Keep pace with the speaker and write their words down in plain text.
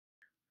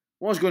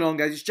What's going on,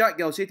 guys? It's Jack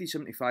Gills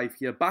 8075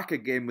 here, back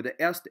again with the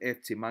first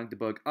FC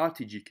Magdeburg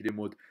RTG career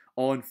mode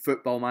on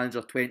Football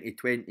Manager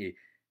 2020.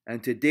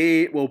 And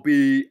today will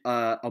be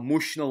an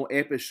emotional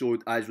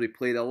episode as we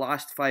play the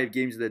last 5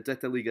 games of the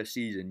Dritte Liga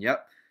season.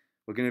 Yep,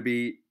 we're going to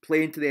be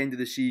playing to the end of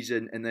the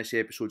season in this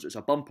episode, so it's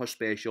a bumper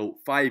special,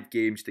 5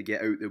 games to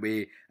get out the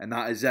way, and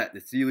that is it, the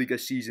 3 Liga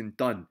season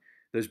done.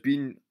 There's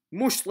been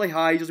mostly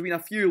highs, there's been a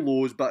few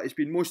lows, but it's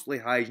been mostly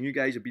highs, and you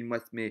guys have been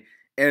with me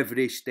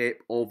every step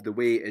of the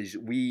way as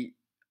we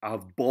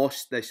have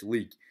bossed this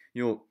league.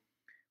 You know,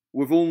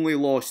 we've only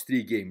lost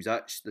 3 games.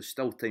 There's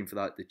still time for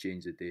that to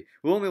change today.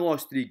 We've only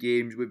lost 3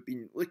 games. We've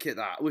been, look at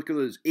that. Look at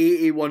those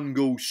 81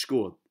 goals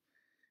scored.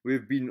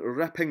 We've been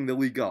ripping the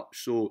league up.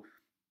 So,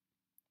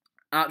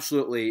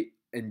 absolutely,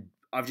 and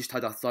I've just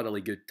had a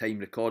thoroughly good time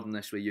recording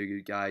this with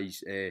you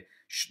guys,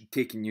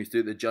 taking you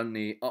through the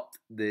journey up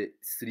the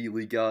 3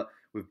 Liga.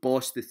 We've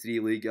bossed the 3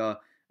 Liga.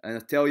 And I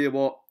tell you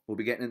what, we'll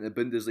be getting into the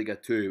Bundesliga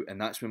too,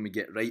 and that's when we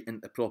get right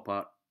into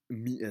proper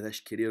meat of this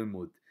career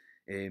mode.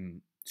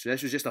 So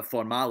this was just a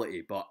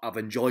formality, but I've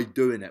enjoyed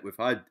doing it. We've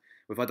had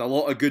a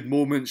lot of good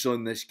moments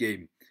on this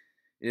game.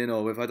 You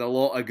know, we've had a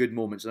lot of good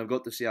moments, and I've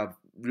got to say I've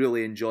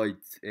really enjoyed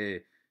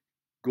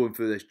going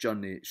through this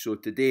journey. So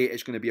today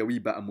it's going to be a wee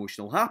bit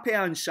emotional, happy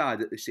and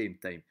sad at the same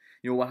time.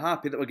 You know, we're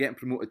happy that we're getting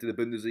promoted to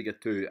the Bundesliga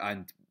too,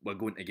 and we're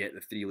going to get the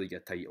 3 Liga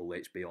title.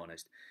 Let's be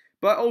honest.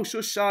 But also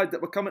sad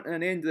that we're coming to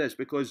an end of this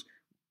because,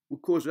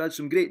 of course, we had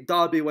some great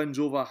derby wins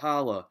over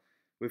Halle.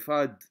 We've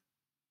had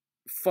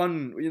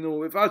fun, you know,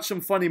 we've had some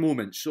funny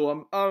moments.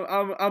 So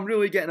I'm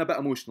really getting a bit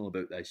emotional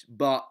about this.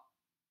 But,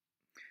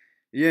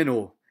 you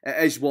know,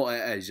 it is what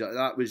it is.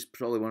 That was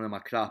probably one of my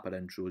crapper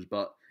intros,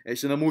 but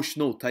it's an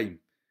emotional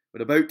time.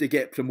 We're about to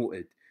get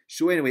promoted.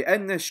 So anyway,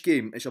 in this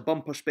game, it's a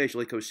bumper special,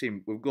 like I was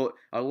saying. We've got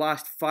our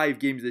last 5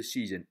 games of the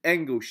season.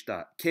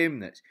 Ingolstadt,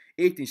 Chemnitz,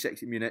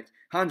 1860 Munich,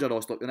 Hansa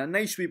Rostock, and a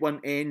nice wee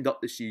one end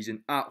up the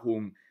season at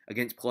home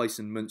against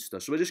Pleissen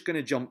Münster. So we're just going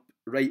to jump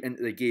right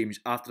into the games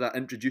after I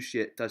introduce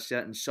you to a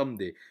certain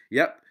somebody.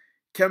 Yep,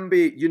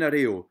 Kimbe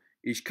Unareo.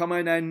 He's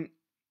coming in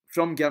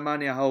from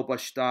Germania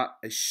Halberstadt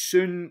as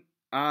soon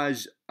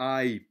as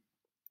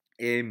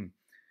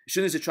as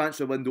soon as the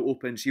transfer window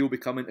opens, he'll be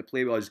coming to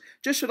play with us.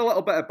 Just for a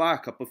little bit of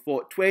backup, I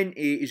thought 20,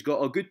 he's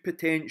got a good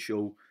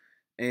potential,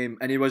 and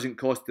he wasn't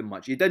costing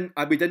much. We didn't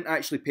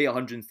actually pay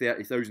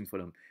 130,000 for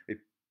him. We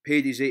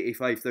paid his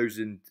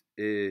 85,000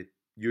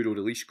 euro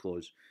release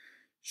clause.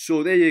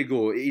 So there you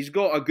go. He's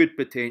got a good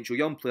potential,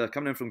 young player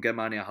coming in from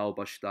Germania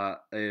Halberstadt.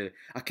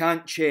 I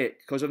can't check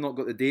because I've not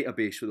got the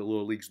database for the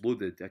lower leagues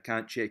loaded. I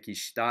can't check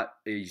his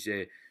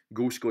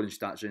goal scoring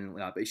stats or anything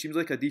like that, but he seems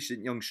like a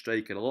decent young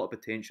striker, a lot of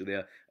potential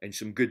there, and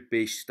some good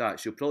base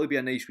stats. He'll probably be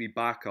a nice wee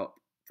backup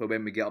for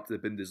when we get up to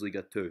the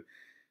Bundesliga too.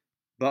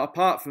 But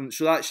apart from,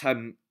 so that's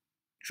him.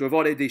 So we've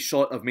already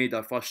sort of made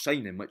our first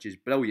signing, which is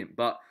brilliant.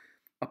 But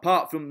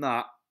apart from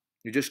that,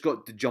 you just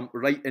got to jump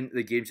right into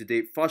the game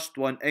today. First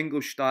one,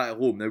 Ingolstadt at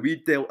home. Now we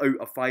dealt out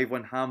a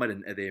 5-1 hammer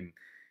into them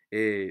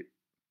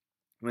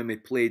when we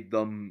played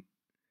them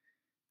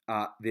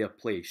at their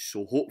place.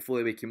 So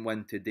hopefully we can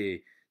win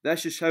today.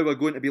 This is how we're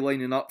going to be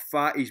lining up.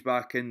 Fatty's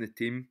back in the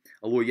team,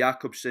 although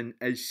Jakobsen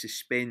is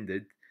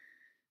suspended.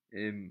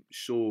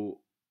 So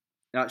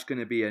that's going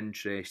to be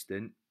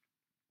interesting.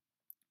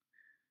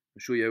 I'll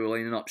show you how we're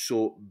lining up.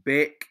 So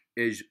Beck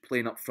is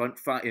playing up front.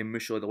 Fatty and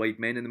Musa are the wide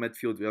men in the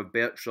midfield. We have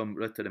Bertram,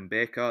 Ritter and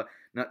Becker.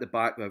 And at the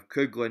back we have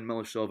Kuglin,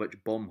 Milicevic,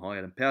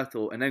 Baumhoyer and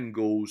Pertl. And in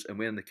goals, and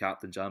wearing the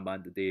captain's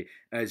armband today,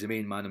 is the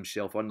main man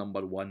himself, our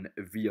number 1,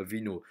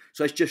 Viavino.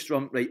 So let's just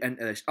jump right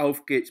into this.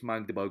 Aufgeht's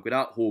Magdeburg. We're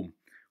at home.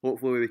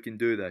 Hopefully we can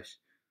do this.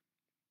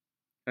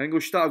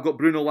 Ingolstadt have got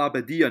Bruno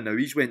Labbadia now.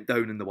 He's went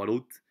down in the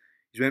world.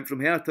 He's went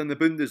from Hertha in the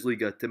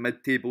Bundesliga to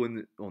mid-table in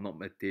the, well, not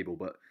mid-table,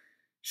 but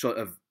sort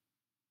of,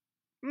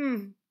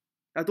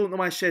 I don't know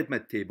why I said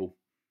mid-table.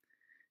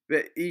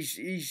 But he's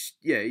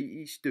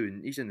in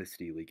the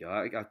 3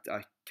 Liga.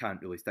 I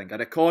can't really think. I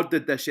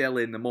recorded this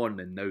early in the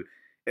morning. Now,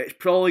 it's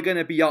probably going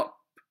to be up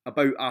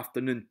about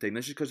afternoon time.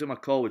 This is because of my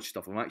college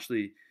stuff. I'll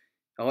actually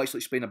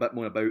explain a bit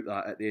more about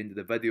that at the end of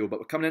the video. But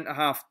we're coming into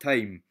half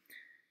time.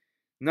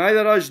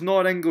 Neither us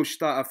nor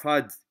Ingolstadt have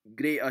had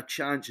greater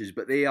chances,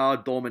 but they are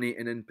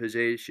dominating in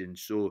possession.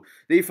 So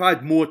they've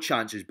had more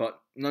chances,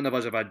 but none of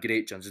us have had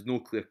great chances. No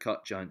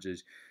clear-cut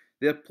chances.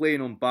 They're playing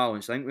on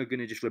balance. I think we're going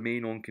to just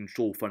remain on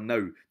control for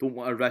now. Don't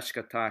want to risk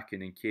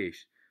attacking in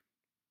case.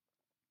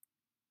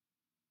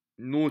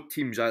 No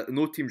teams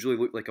really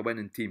look like a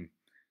winning team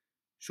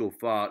so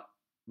far.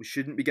 We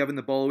shouldn't be giving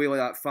the ball away like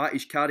that.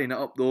 Fatty's carrying it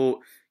up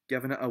though.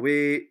 Giving it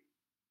away.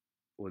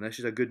 Oh, and this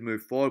is a good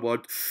move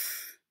forward.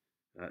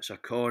 That's a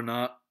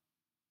corner.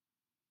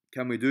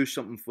 Can we do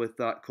something with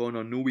that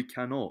corner? No, we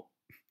cannot.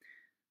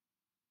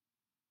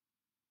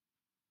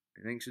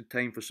 I think it's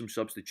time for some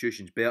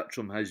substitutions.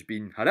 Bertram has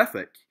been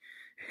horrific.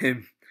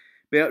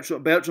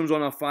 Bertram's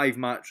on a 5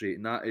 match rate,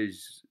 and that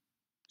is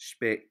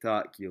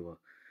spectacular.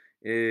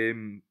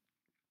 So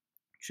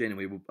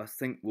anyway, I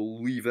think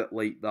we'll leave it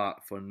like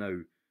that for now.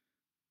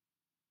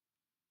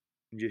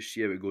 and just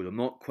see how it goes. I'm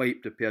not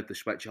quite prepared to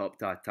switch it up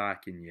to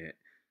attacking yet.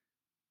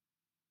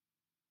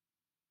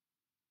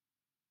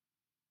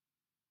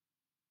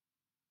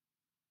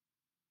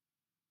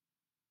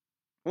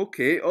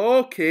 Okay,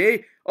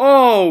 okay.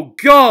 Oh,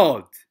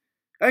 God!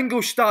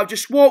 Ingolstadt,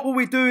 just what were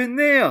we doing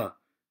there?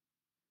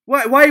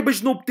 Why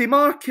was nobody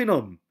marking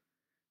him?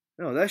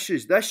 No, this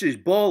is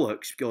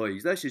bollocks,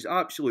 guys. This is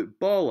absolute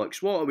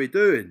bollocks. What are we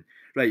doing?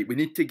 Right, we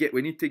need to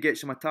get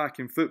some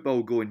attacking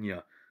football going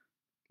here.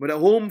 We're at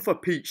home, for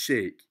Pete's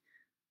sake.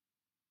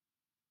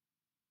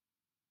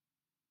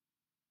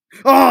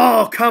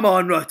 Oh, come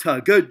on,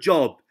 Rutter. Good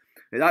job.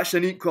 That's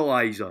an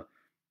equaliser.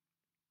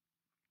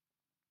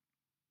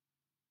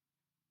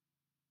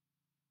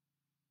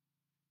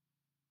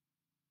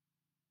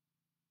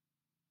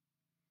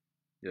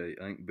 Yeah,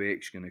 I think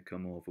Beck's going to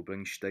come off. We'll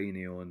bring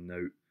Steiny on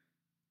now.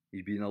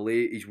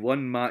 He's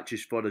won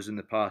matches for us in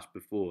the past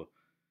before.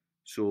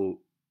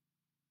 So,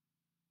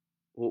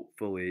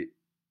 hopefully,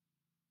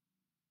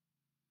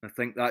 I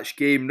think that's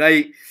game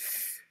right.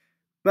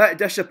 Bit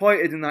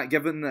disappointed in that,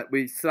 given that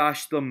we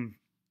thrashed them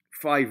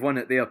 5-1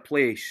 at their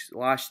place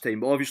last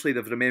time. But obviously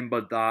they've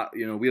remembered that,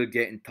 we're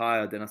getting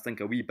tired, and I think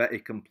a wee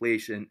bit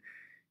complacent.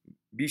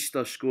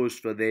 Biester scores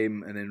for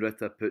them, and then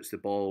Ritter puts the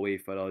ball away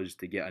for us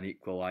to get an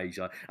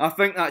equaliser. I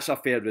think that's a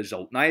fair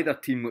result. Neither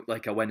team looked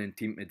like a winning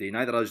team today.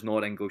 Neither us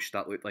nor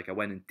Ingolstadt looked like a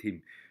winning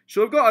team.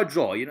 So we've got a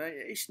draw.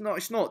 It's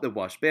not the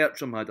worst.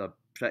 Bertram had a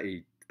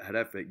pretty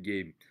horrific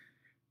game.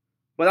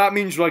 But that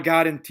means we're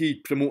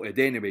guaranteed promoted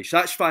anyway, so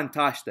that's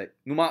fantastic.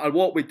 No matter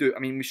what we do, I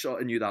mean, we sort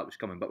of knew that was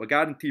coming, but we're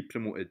guaranteed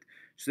promoted.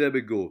 So there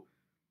we go.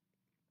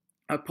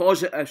 Our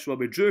positives were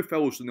we drew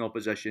fouls from the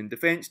opposition,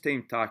 defence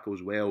timed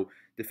tackles well,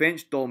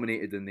 defence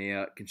dominated in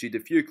there,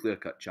 conceded a few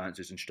clear-cut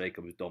chances, and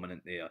striker was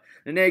dominant there.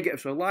 The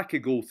negatives were lack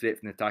of goal threat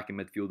from the attacking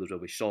midfielders, where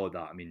we saw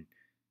that. I mean,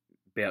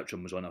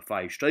 Bertram was on a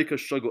 5.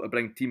 Strikers struggled to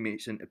bring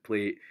teammates into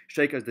play.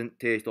 Strikers didn't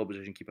test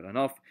opposition keeper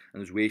enough,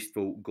 and there's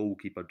wasteful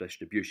goalkeeper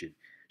distribution.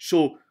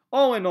 So,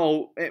 all in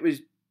all, it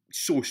was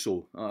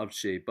so-so, I would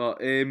say. But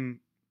there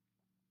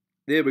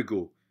we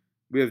go.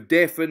 We have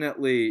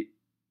definitely...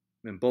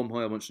 And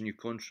Baumhoyer wants a new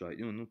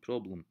contract. No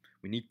problem.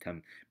 We need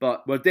him.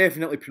 But we're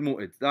definitely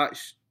promoted.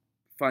 That's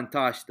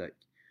fantastic.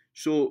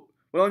 So,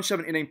 we're on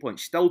 79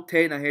 points. Still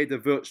 10 ahead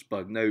of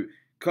Würzburg. Now,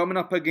 coming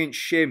up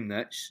against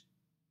Chemnitz,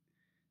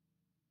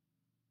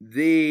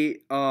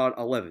 they are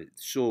 11th.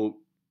 So,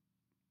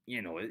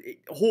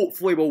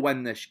 hopefully we'll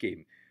win this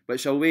game. But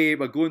it's away.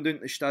 We're going down to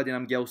the Stadion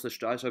am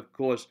Gelsterstrasse, of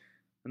course.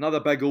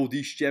 Another big old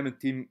East German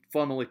team,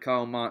 formerly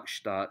Karl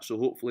Marxstadt. So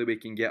hopefully we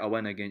can get a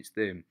win against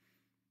them.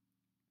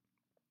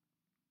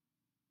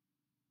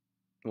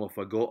 Oh, I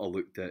forgot I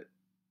looked at...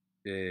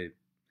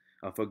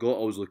 I forgot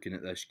I was looking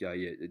at this guy.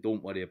 Yeah,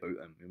 don't worry about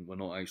him. We're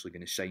not actually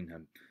going to sign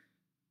him.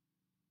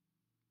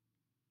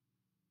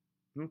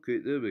 Okay,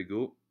 there we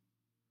go.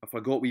 I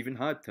forgot we even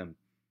had him.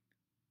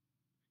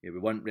 Yeah, we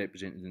weren't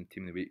represented in the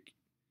Team of the Week.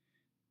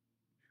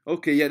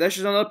 Okay, yeah, this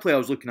is another player I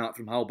was looking at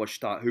from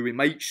Halberstadt who we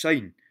might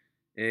sign,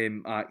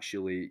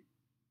 actually.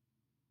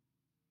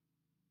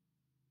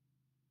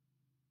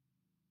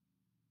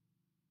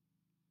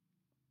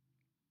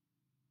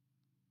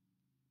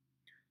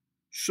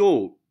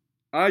 So,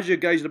 as you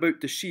guys are about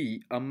to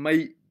see, I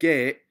might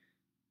get...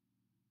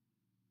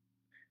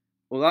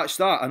 Well, that's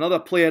that. Another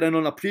player in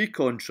on a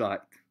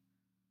pre-contract.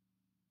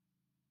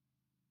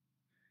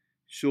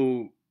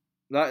 So,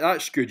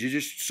 that's good. You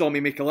just saw me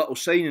make a little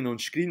signing on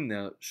screen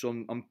there. So,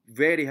 I'm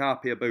very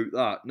happy about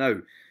that.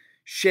 Now,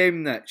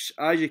 Chemnitz,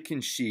 as you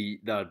can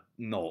see, they're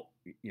not...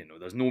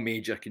 there's no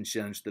major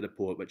concerns to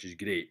report, which is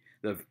great.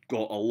 They've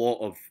got a lot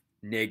of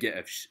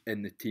negatives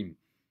in the team.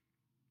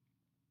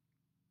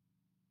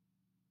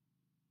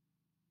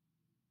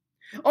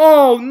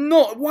 Oh,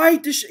 no. Why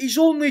does... He's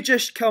only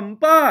just come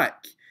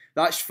back.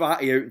 That's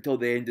Fatty out until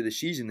the end of the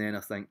season then,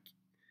 I think.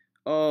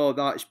 Oh,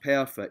 that's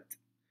perfect.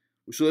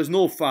 So there's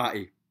no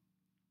Fatty.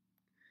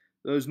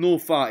 There's no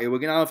Fatty. We're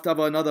going to have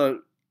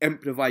another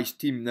improvised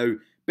team now.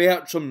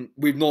 Bertram,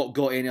 we've not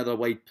got any other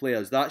wide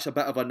players. That's a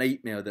bit of a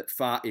nightmare that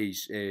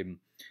Fatty's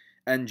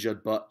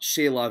injured, but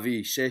c'est la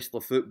vie, c'est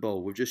le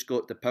football. We've just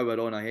got to power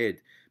on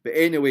ahead. But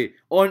anyway,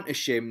 on to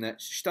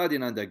Chemnitz,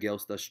 Stadion an der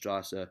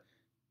Gelsterstrasse.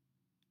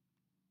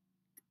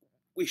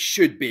 We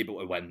should be able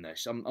to win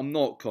this. I'm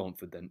not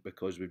confident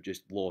because we've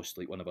just lost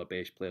like one of our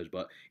best players,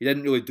 but he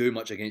didn't really do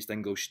much against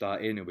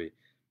Ingolstadt anyway.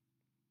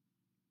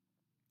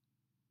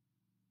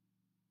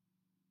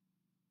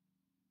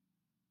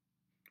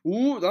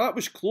 Ooh, that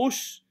was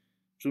close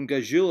from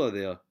Gajula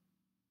there.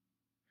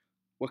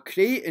 We're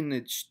creating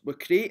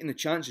the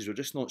chances, we're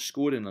just not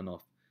scoring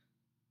enough.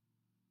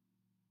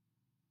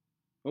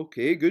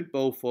 Okay, good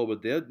ball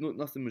forward there. No,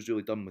 nothing was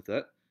really done with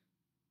it.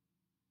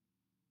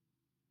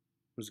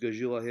 Was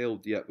Gajula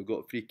held? Yeah, we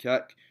got a free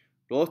kick.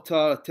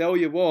 Rotar, I tell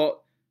you what,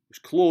 it was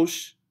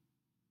close.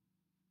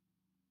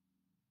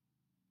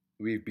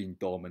 We've been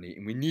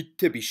dominating. We need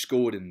to be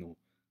scoring though.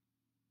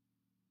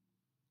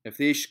 If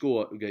they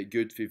score, we get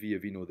good for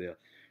Villavino there.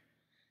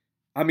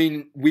 I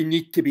mean, we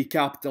need to be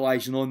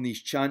capitalising on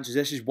these chances.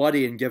 This is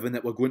worrying, given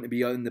that we're going to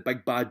be out in the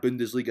big bad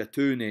Bundesliga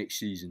 2 next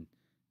season.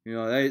 You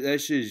know,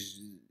 this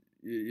is,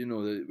 you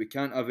know, we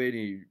can't have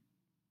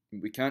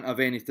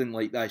anything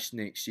like this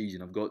next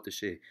season. I've got to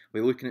say,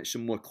 we're looking at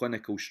some more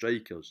clinical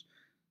strikers.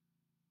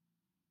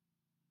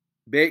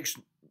 Beck's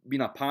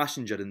been a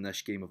passenger in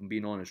this game, if I'm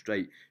being honest.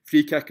 Right,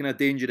 free kick in a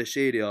dangerous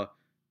area.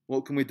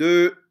 What can we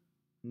do?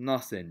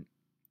 Nothing.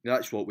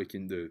 That's what we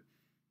can do.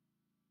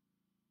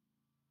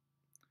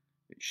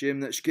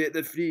 Shame that's get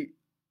the free.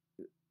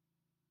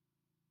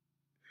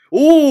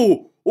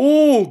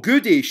 Oh,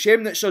 goody.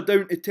 Shame that's are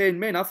down to 10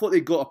 men. I thought they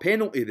got a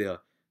penalty there.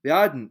 They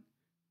hadn't.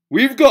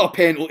 We've got a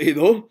penalty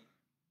though.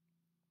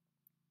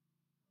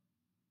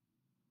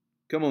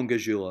 Come on,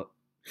 Gazula.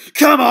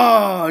 Come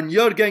on!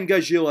 Jurgen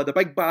Gazula, the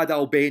big bad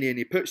Albanian.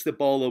 He puts the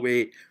ball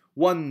away.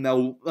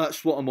 1-0.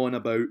 That's what I'm on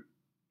about.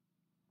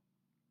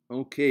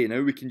 Okay,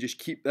 now we can just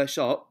keep this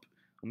up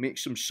and make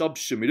some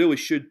subs soon. We really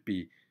should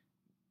be.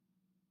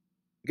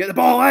 Get the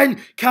ball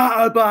in!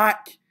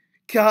 Catterback!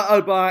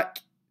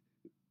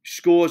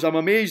 Scores. I'm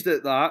amazed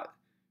at that.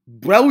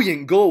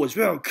 Brilliant goal as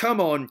well. Come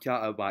on,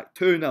 Catterback.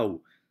 2-0.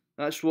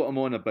 That's what I'm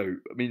on about.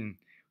 I mean,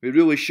 we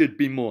really should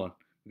be more.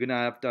 We're going to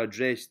have to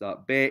address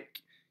that.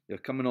 Beck, you're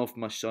coming off,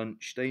 my son.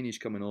 Steiny's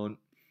coming on.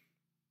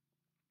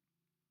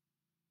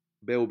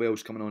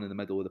 Bell's coming on in the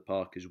middle of the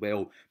park as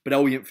well.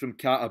 Brilliant from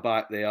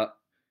Catterback there.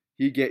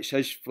 He gets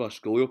his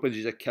first goal. He opens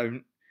his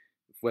account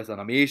with an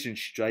amazing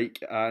strike,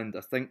 and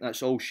I think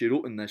that's all she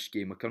wrote in this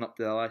game. We're coming up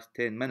to the last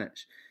 10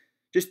 minutes.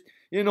 Just,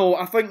 you know,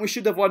 I think we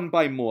should have won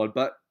by more,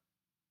 but,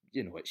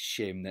 you know, it's a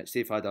shame that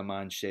they've had a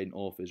man sent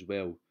off as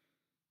well.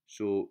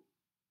 So,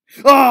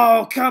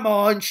 oh, come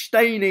on,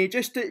 Steiny,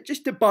 just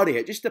to bury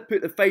it, just to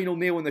put the final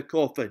nail in the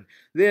coffin.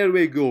 There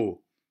we go.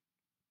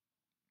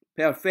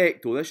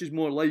 Perfecto, this is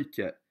more like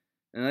it.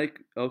 And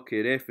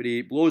okay,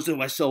 referee blows the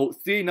whistle,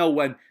 3-0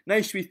 win.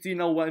 Nice wee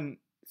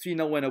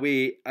 3-0 win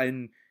away,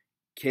 and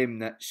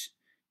Chemnitz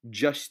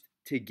just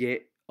to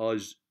get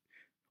us.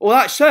 Oh,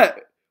 that's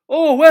it.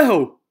 Oh,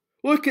 well,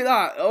 look at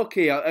that.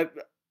 Okay,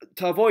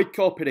 to avoid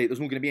copyright, there's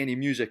not going to be any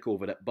music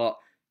over it, but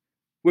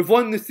we've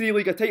won the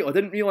 3-Liga title. I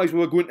didn't realise we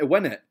were going to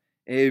win it.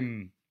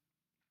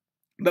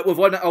 But we've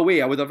won it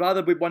away. I would have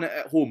rather we won it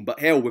at home, but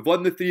hell, we've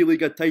won the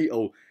 3-Liga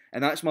title,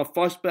 and that's my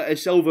first bit of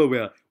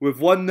silverware.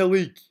 We've won the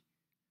league.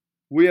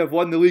 We have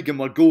won the league and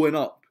we're going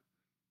up.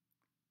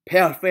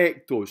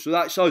 Perfecto. So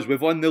that's us.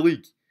 We've won the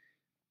league.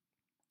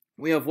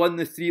 We have won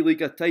the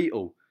 3-Liga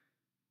title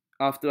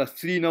after a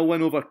 3-0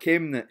 win over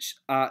Chemnitz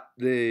at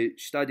the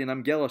Stadion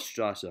am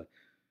Gellerstrasse.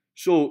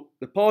 So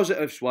the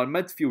positives were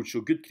midfield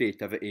showed good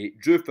creativity,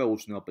 drew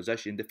fouls in the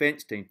opposition,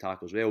 defence time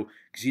tackles well,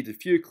 conceded a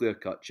few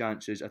clear-cut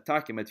chances,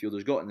 attacking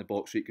midfielders got in the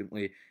box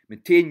frequently,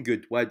 maintained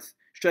good width,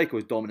 striker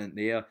was dominant in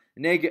the air.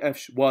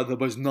 Negatives were there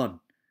was none.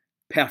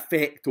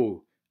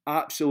 Perfecto.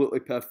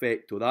 Absolutely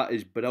perfecto. That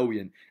is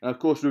brilliant. And of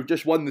course we've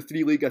just won the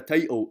 3-Liga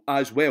title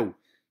as well,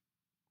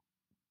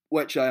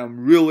 which I am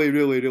really,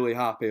 really, really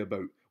happy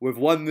about. We've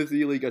won the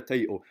 3-Liga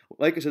title.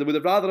 Like I said, I would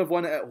have rather have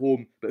won it at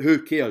home, but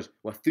who cares?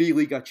 We're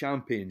 3-Liga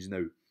champions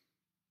now.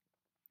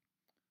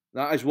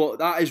 That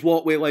is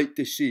what we like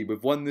to see.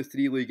 We've won the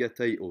 3-Liga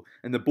title,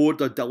 and the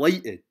board are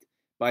delighted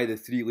by the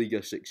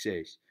 3-Liga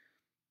success.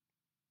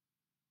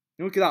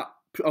 Look at that.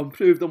 I'm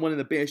proved I'm one of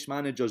the best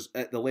managers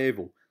at the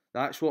level.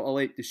 That's what I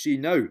like to see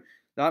now.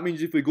 That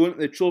means if we go into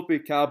the trophy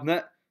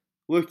cabinet,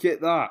 look at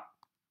that.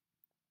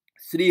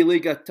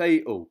 3-Liga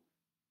title.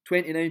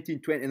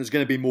 2019-20, and there's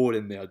going to be more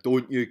in there.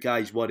 Don't you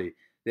guys worry.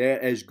 There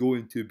is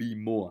going to be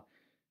more.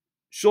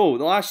 So,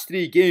 the last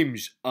 3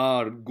 games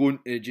are going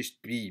to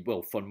just be,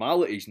 well,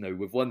 formalities now.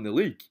 We've won the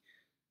league.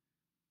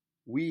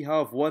 We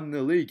have won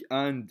the league,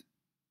 and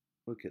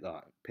look at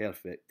that.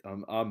 Perfect.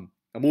 I'm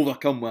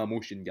overcome with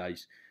emotion,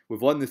 guys.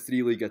 We've won the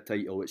 3-Liga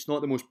title. It's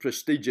not the most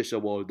prestigious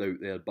award out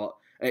there, but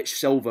it's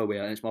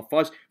silverware. And it's my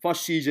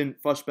first season,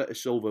 first bit of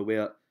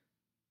silverware.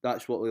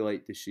 That's what we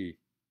like to see.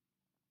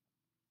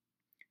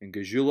 And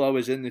Gazula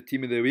was in the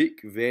team of the week.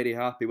 Very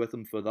happy with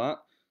him for that.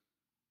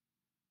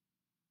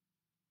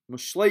 My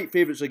slight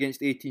favourites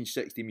against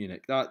 1860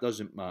 Munich. That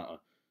doesn't matter.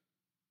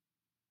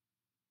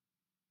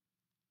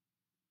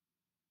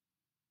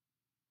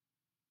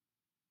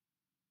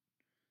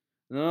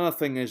 Another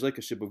thing is, like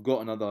I said, we've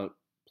got another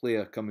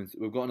player coming.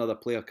 We've got another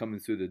player coming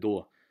through the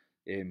door,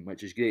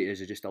 which is great.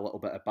 Is just a little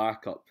bit of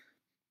backup.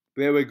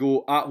 There we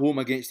go. At home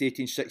against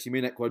 1860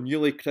 Munich, we're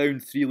newly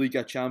crowned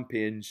 3-Liga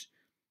champions.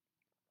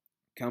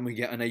 Can we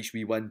get a nice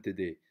wee win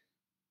today?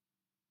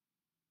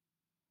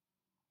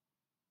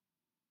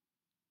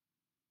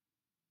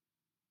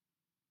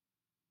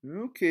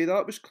 Okay,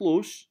 that was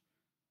close.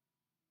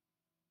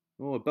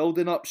 Oh,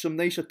 building up some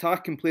nice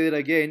attacking player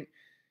again.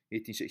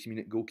 1860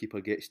 Munich goalkeeper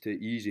gets too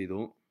easy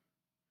though.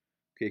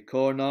 Okay,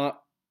 corner.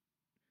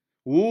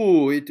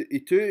 Oh, he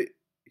took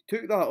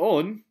that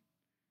on.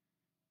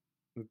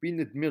 We've been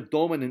the more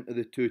dominant of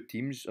the two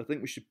teams. I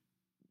think we should.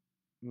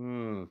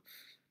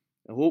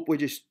 I hope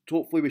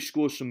hopefully we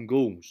score some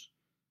goals.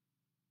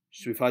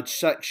 So we've had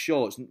 6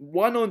 shots,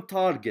 1 on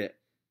target.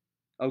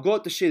 I've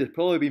got to say there's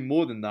probably been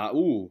more than that.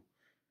 Oh,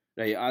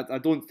 right, I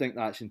don't think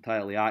that's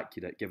entirely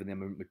accurate given the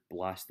amount we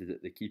blasted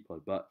at the keeper.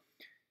 But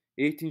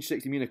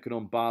 1860 Munich are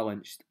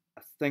unbalanced.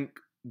 I think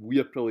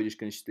we're probably just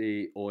going to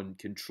stay on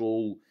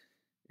control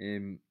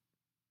and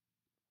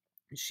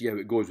see how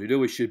it goes. We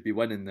really should be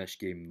winning this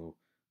game though.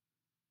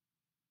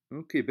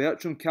 Okay,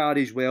 Bertram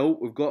carries well.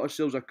 We've got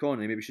ourselves a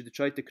corner. Maybe we should have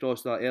tried to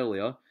cross that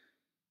earlier.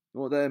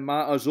 Not that it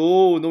matters.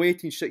 Oh, no,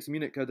 1860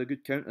 Munich had a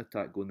good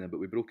counter-attack going there, but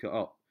we broke it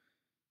up.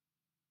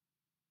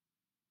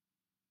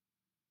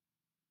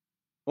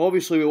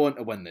 Obviously, we want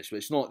to win this, but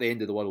it's not the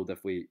end of the world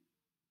if we,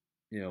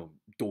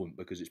 don't,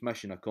 because it's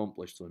mission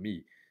accomplished for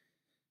me.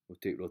 We'll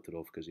take Rutter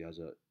off because he has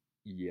a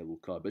yellow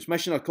card. But it's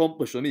mission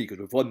accomplished for me because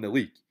we've won the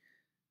league.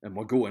 And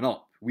we're going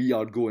up. We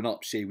are going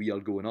up. Say we are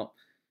going up.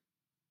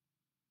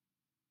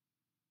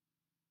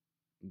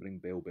 Bring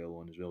Bell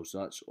on as well. So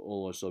that's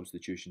all our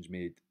substitutions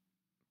made.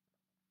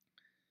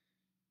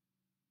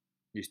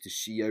 Just to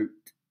see out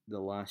the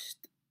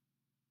last...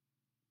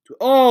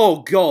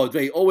 Oh, God,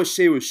 right. Always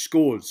say with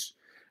scores.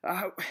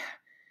 I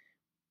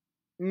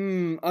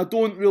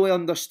don't really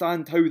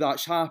understand how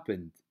that's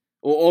happened.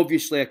 Well,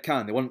 obviously I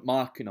can. They weren't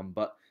marking them,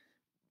 but...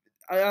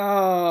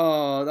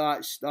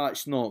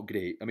 that's not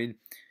great. I mean,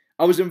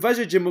 I was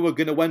envisaging we were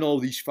going to win all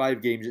these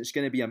 5 games. It's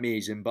going to be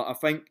amazing, but I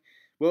think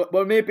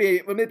we're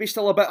maybe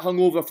still a bit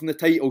hungover from the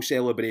title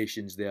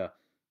celebrations there.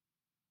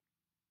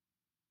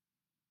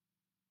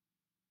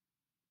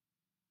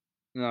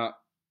 Nah,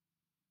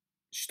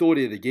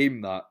 story of the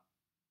game, that.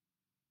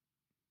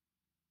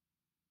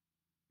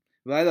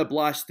 We're either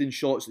blasting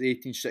shots at the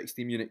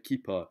 1860 Munich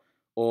keeper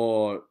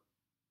or...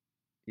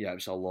 Yeah, it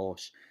was a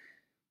loss.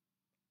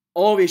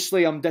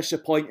 Obviously, I'm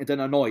disappointed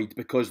and annoyed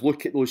because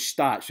look at those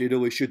stats. We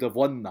really should have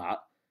won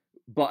that.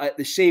 But at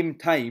the same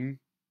time,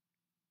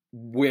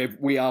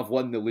 we have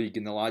won the league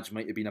and the lads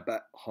might have been a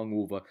bit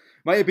hungover.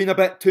 Might have been a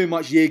bit too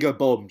much Jaeger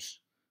bombs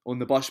on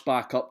the bus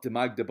back up to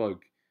Magdeburg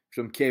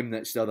from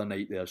Chemnitz the other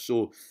night there.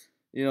 So,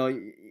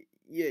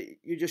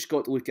 you just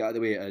got to look at it the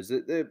way it is.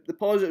 The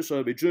positives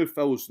are we drew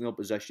fouls in the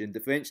opposition,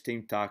 defence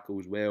team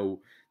tackles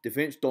well,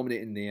 defence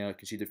dominating there,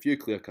 conceded a few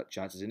clear-cut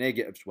chances. The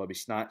negatives were we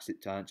snatched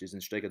at chances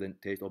and striker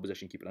didn't test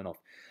opposition keeping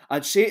enough.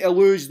 I'd say to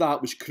lose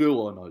that was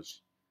cruel on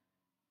us.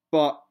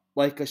 But,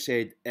 like I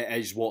said, it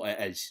is what it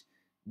is.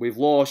 We've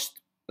lost,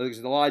 like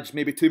the lads,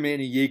 maybe too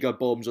many Jaeger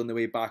bombs on the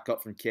way back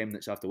up from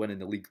Chemnitz after winning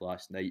the league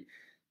last night.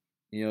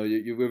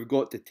 We've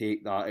got to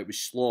take that. It was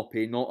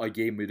sloppy, not a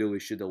game we really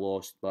should have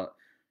lost, but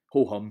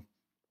ho-hum.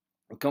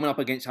 We're coming up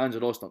against Hansa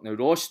Rostock. Now,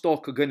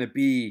 Rostock are going to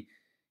be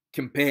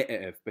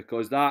competitive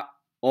because that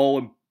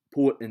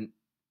all-important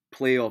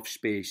playoff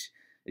space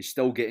is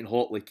still getting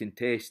hotly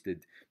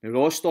contested. Now,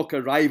 Rostock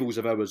are rivals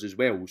of ours as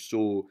well,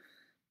 so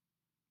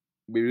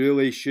we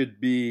really should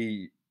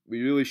be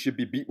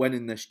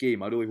winning this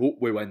game. I really hope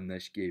we win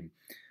this game.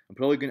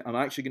 I'm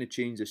actually going to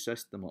change the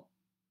system up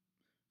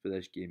for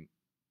this game.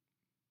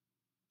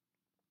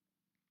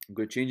 I'm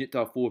going to change it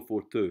to a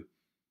 4-4-2.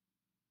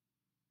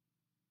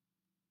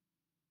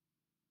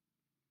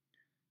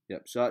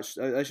 Yep, so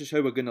that's just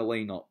how we're going to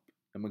line up.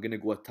 And we're going to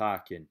go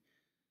attacking.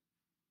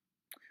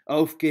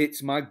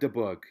 Aufgeht's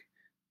Magdeburg.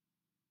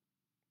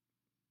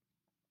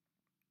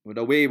 We're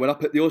away. We're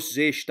up at the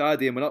Ostsee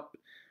Stadium.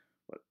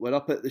 We're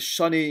up at the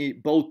sunny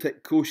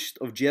Baltic coast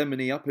of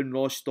Germany, up in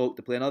Rostock,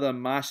 to play another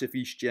massive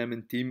East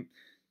German team.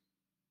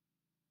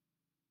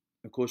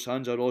 Of course,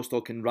 Hansa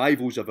Rostock and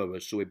rivals of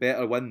ours, so we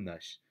better win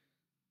this.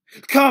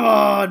 Come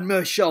on,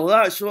 Michel,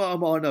 that's what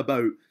I'm on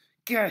about.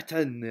 Get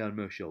in there,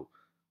 Michel.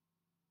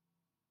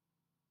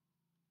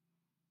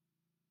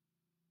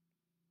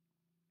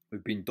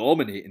 We've been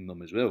dominating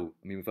them as well.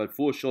 I mean, we've had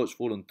 4 shots,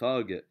 4 on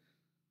target.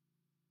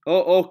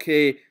 Oh,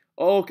 okay.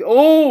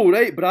 Oh,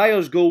 right,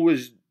 Breyer's goal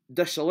was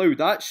disallowed.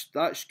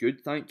 That's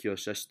good. Thank you,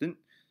 assistant.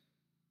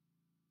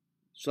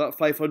 So that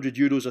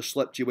 €500 I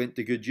slipped you went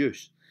to good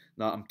use.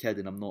 Nah, I'm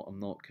kidding. I'm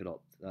not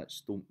corrupt.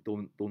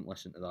 Don't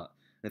listen to that.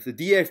 And if the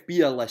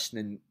DFB are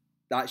listening,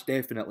 that's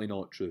definitely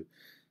not true.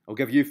 I'll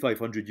give you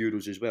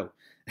 €500 as well.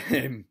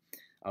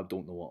 I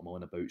don't know what I'm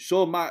on about.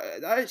 So,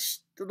 that's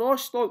the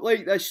Rostock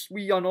like this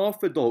wee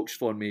unorthodox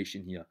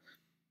formation here.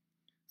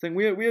 I think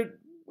we're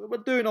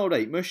doing all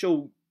right.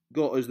 Michel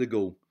got us the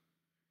goal.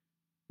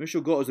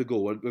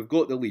 We've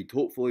got the lead.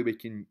 Hopefully we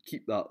can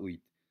keep that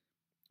lead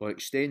or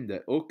extend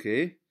it.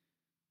 Okay.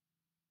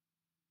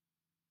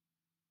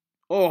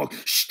 Oh,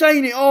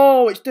 Steiny!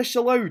 Oh, it's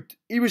disallowed.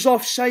 He was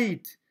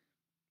offside.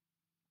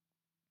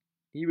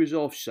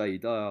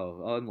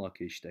 Oh,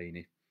 unlucky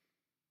Steiny.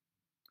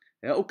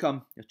 It'll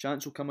come. Your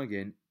chance will come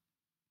again.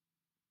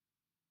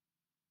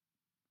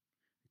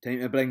 Time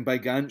to bring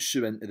Big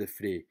Antsu into the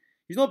fray.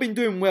 He's not been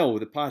doing well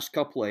the past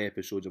couple of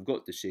episodes, I've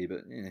got to say,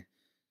 but the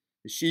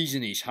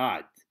season he's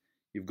had,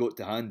 you've got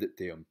to hand it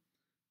to him.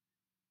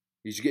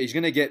 He's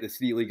going to get the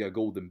 3-Liga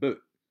Golden Boot,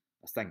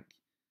 I think.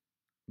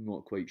 I'm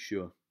not quite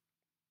sure.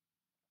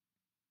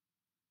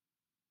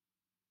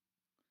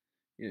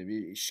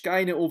 He's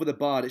skying it over the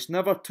bar. It's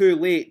never too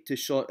late to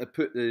sort of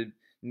put the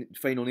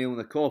final nail in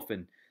the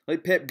coffin.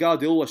 Like Pep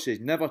Guardiola says,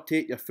 never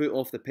take your foot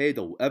off the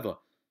pedal, ever.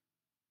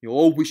 You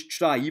always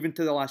try, even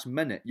to the last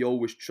minute, you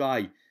always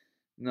try.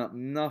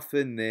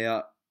 Nothing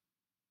there.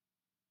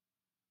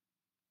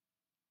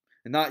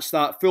 And that's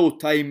that full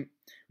time.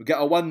 We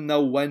get a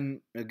 1-0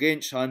 win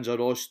against Hansa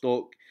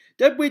Rostock.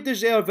 Did we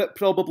deserve it?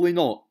 Probably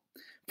not.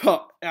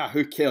 But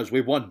who cares?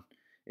 We won.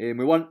 We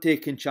weren't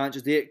taking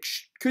chances. It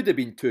could have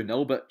been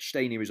 2-0, but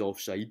Steiny was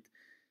offside.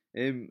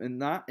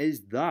 And that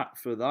is that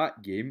for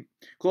that game.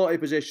 Quality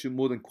possession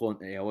more than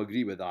quantity, I'll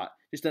agree with that.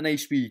 Just a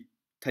nice wee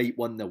tight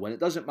 1-0 win. It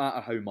doesn't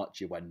matter how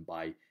much you win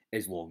by,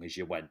 as long as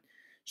you win.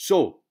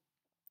 So,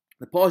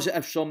 the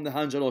positives from the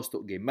Hansa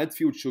Rostock game.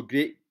 Midfield showed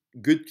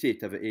good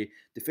creativity.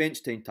 Defence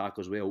 10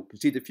 tackles well.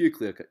 Conceded a few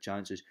clear-cut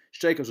chances.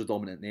 Strikers were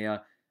dominant in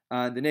there.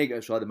 And the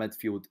negatives were the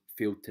midfield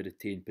failed to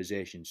retain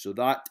possession. So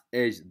that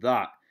is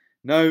that.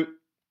 Now,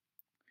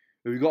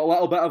 we've got a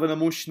little bit of an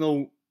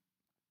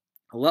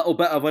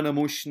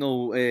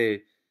emotional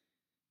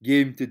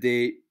game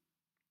today.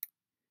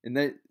 And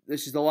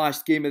this is the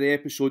last game of the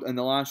episode and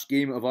the last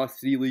game of our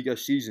 3-leaguer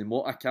season.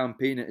 What a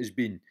campaign it has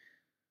been.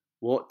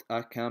 What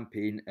a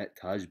campaign it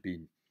has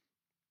been.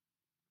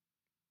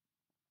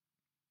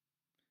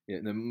 Yeah,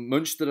 the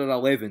Munster are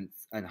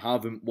 11th and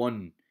haven't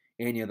won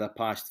any of the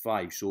past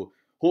 5. So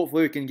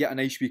hopefully we can get a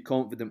nice wee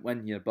confident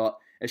win here. But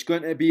it's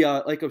going to be,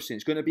 like I was saying,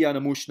 it's going to be an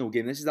emotional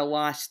game. This is the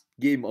last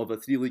game of a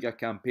 3-leaguer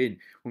campaign.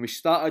 When we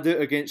started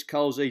out against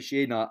Carl Zeiss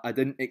Jena, I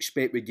didn't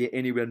expect we'd get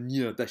anywhere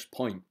near this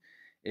point.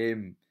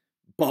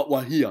 But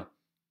we're here.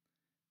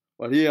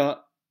 We're here.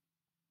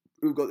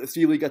 We've got the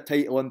 3-leaguer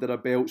title under our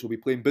belts. We'll be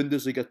playing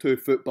Bundesliga 2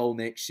 football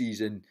next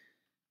season.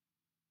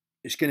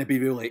 It's going to be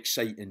really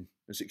exciting.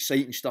 There's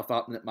exciting stuff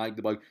happening at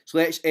Magdeburg. So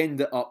let's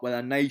end it up with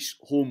a nice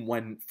home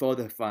win for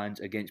the fans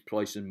against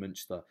Preußen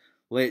Münster.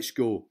 Let's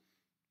go.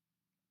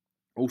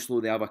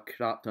 Also, they have a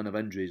crap ton of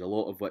injuries, a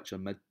lot of which are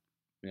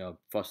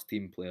first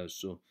team players.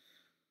 So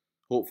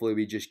hopefully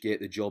we just get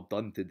the job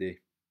done today.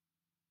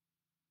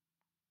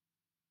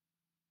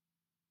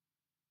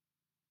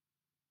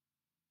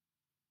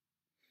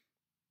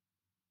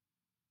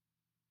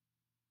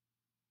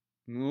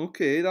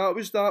 Okay, that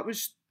was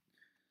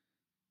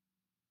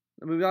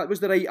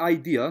the right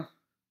idea.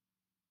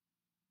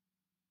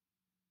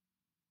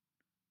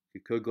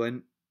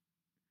 Kuglin.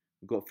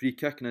 We've got a free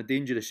kick in a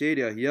dangerous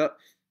area here.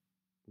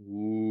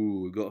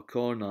 Ooh, we got a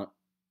corner.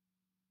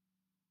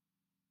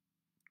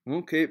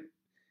 Okay.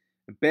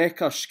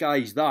 Becker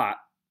skies that.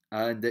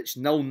 And it's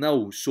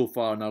 0-0 so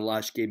far in our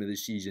last game of the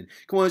season.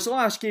 Come on, it's the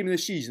last game of the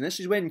season. This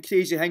is when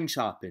crazy things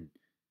happen.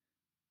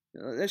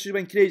 This is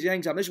when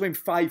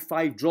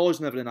 5-5 draws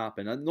and everything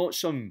happen. And not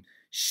some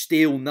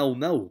stale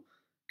 0-0.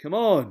 Come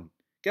on.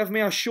 Give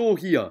me a show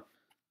here.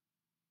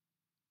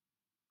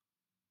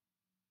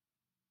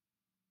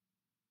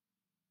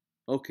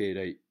 Okay,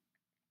 right.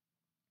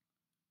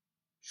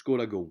 Score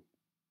a goal.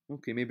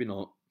 Okay, maybe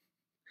not.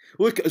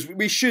 Look at us.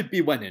 We should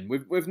be winning.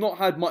 We've not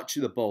had much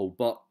of the ball,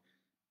 but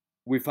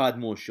we've had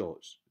more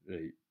shots.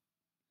 Right.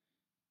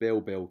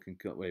 Bell can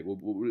cut. Wait,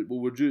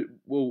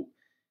 we'll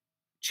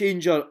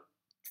change our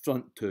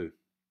front two.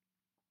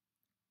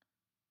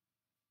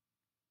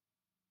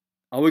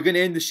 Are we going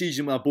to end the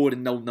season with a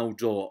boring 0-0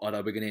 draw, or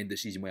are we going to end the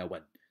season with a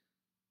win?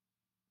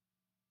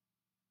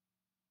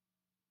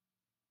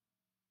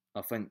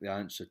 I think the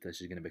answer to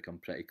this is going to become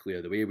pretty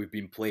clear. The way we've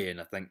been playing,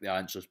 I think the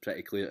answer is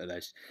pretty clear to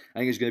this. I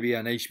think it's going to be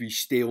a nice wee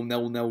stale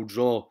 0-0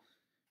 draw.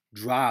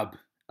 Drab.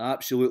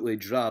 Absolutely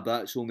drab.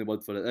 That's the only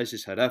word for it. This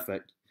is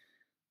horrific.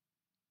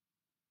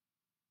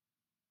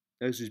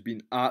 This has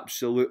been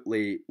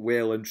absolutely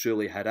well and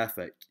truly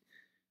horrific.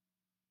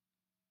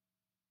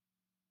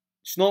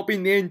 It's not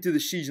been the end to the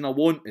season I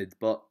wanted,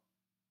 but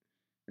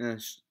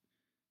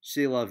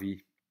c'est la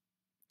vie.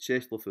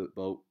 C'est le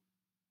football.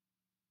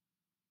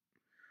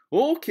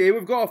 Okay,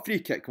 we've got a free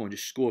kick. Come on,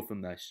 just score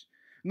from this.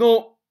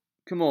 No,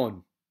 come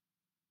on.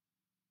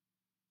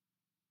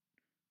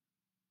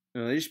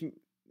 Right,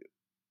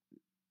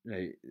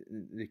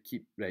 they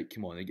keep... Right,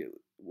 come on.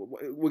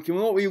 We can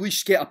not at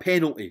least get a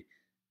penalty.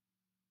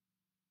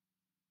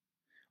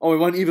 Oh, we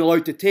weren't even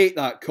allowed to take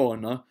that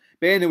corner.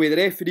 But anyway, the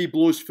referee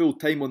blows full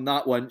time on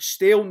that one.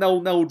 Stale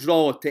 0-0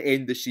 draw to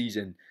end the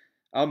season.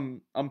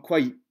 I'm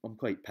quite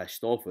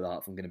pissed off with that,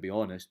 if I'm going to be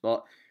honest.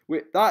 But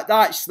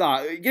that's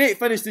that. Great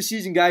finish the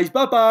season, guys.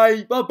 Bye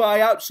bye.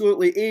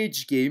 Absolutely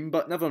age game,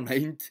 but never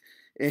mind.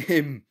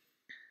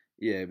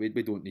 Yeah, we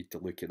don't need to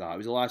look at that. It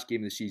was the last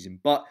game of the season,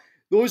 but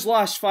those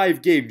last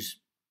 5 games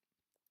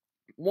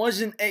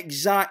wasn't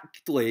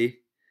exactly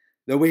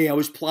the way I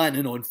was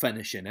planning on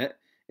finishing it.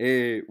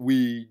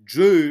 We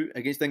drew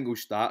against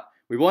Ingolstadt.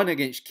 We won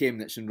against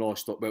Chemnitz and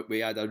Rostock, but we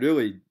had a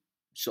really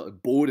sort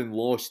of boring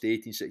loss to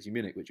 1860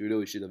 Munich, which we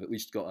really should have at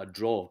least got a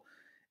draw.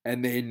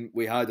 And then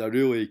we had a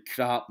really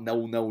crap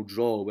 0-0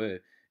 draw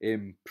with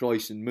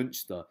Preußen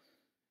Münster.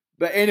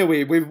 But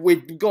anyway,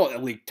 we've got the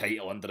league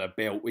title under our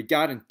belt. We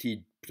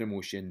guaranteed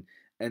promotion,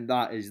 and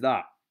that is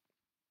that.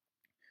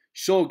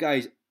 So,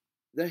 guys,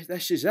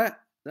 this is it.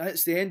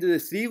 That's the end of the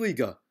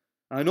 3-leaguer.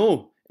 I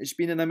know, it's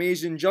been an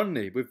amazing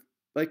journey.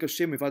 Like I was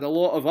saying, we've had a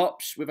lot of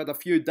ups, we've had a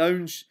few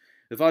downs.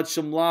 We've had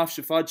some laughs,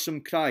 we've had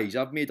some cries.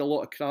 I've made a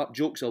lot of crap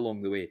jokes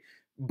along the way,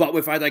 but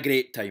we've had a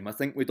great time. I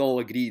think we'd all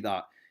agree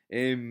that.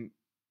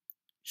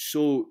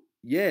 So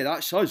yeah,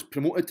 that's us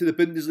promoted to the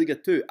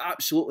Bundesliga 2.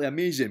 Absolutely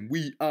amazing.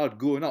 We are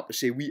going up. I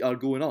say we are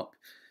going up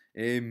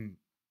to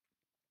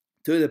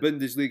the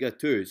Bundesliga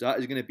 2. So that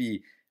is going to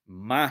be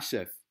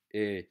massive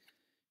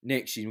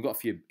next season. We've got a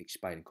few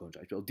expiring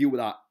contracts, but I'll deal with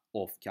that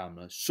off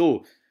camera.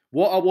 So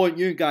what I want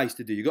you guys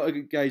to do,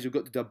 have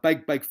got to do a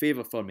big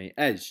favour for me,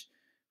 is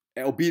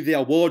it'll be the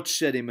award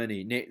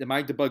ceremony, the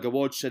Magdeburg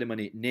award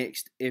ceremony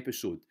next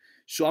episode.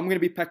 So I'm going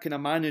to be picking a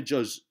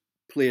manager's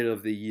player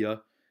of the year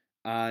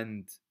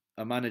and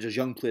a manager's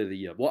young player of the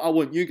year. What I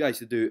want you guys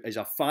to do is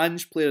a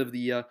fans player of the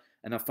year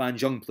and a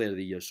fans young player of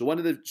the year. So one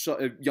of the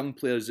sort of young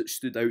players that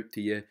stood out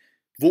to you,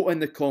 vote in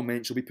the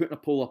comments. We'll be putting a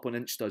poll up on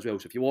Insta as well.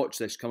 So if you watch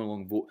this, come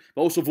along and vote.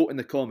 But also vote in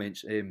the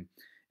comments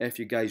if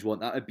you guys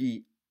want. That would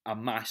be a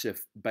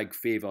massive big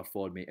favour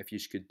for me if you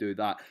could do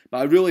that. But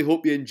I really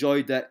hope you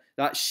enjoyed it.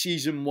 That's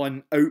season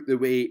 1 out the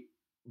way.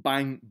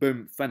 Bang,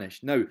 boom,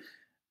 finished. Now,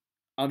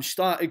 I'm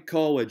starting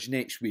college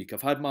next week.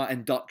 I've had my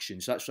induction,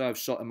 so that's why I've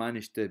sort of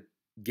managed to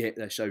get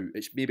this out.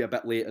 It's maybe a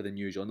bit later than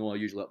usual. I know I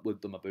usually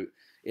upload them about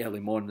early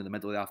morning in the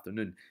middle of the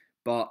afternoon,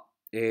 but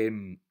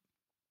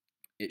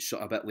it's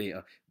sort of a bit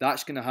later.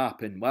 That's going to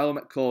happen while I'm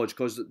at college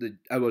because the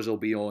hours will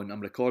be on.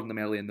 I'm recording them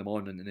early in the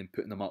morning and then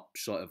putting them up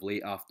sort of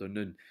late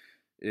afternoon.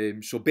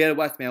 So bear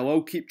with me. I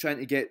will keep trying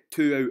to get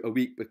 2 out a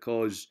week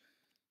because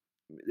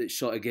it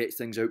sort of gets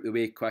things out the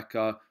way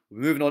quicker. We're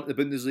moving on to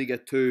the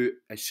Bundesliga 2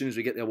 as soon as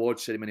we get the award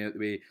ceremony out the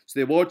way. So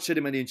the award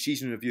ceremony and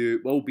season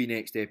review will be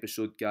next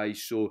episode,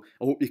 guys. So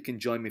I hope you can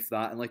join me for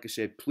that. And like I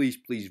said, please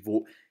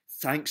vote.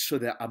 Thanks for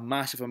a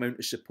massive amount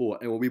of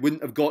support. We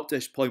wouldn't have got to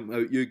this point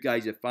without you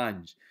guys as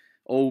fans.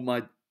 All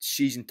my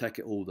season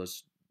ticket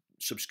holders,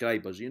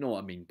 subscribers, you know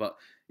what I mean. But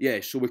yeah,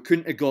 so we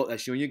couldn't have got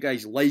this. You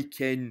guys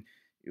liking,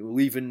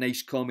 leaving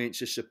nice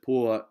comments of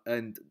support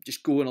and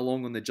just going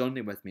along on the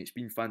journey with me. It's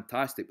been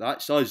fantastic.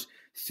 That's us,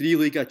 3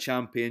 Liga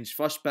champions,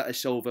 first bit of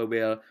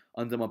silverware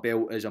under my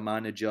belt as a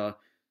manager.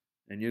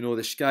 And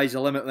the sky's the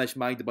limit with this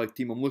Magdeburg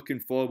team. I'm looking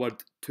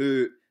forward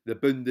to the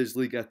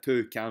Bundesliga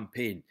 2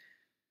 campaign.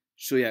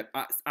 So yeah,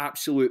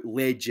 absolute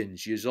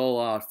legends. Yous all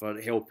are for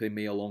helping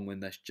me along on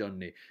this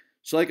journey.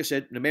 So like I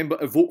said, remember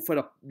to vote for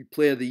a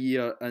player of the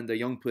year and a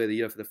young player of the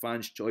year for the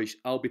fans' choice.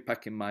 I'll be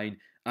picking mine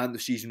and the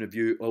season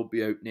review will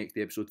be out next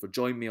episode.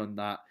 Join me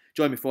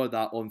for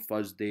that on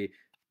Thursday.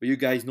 But you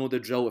guys know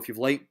the drill. If you've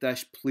liked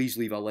this, please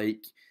leave a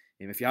like.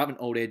 If you haven't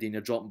already and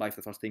you're dropping by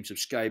for the first time,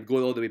 subscribe.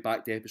 Go all the way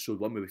back to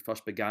episode 1 where we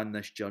first began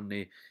this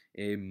journey.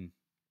 And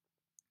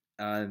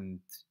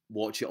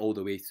watch it all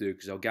the way through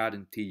because I'll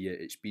guarantee you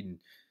it's been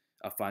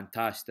a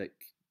fantastic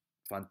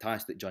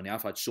journey.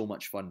 I've had so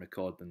much fun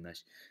recording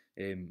this.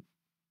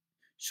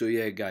 So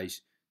yeah,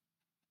 guys,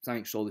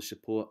 thanks for all the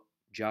support.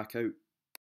 Jack out.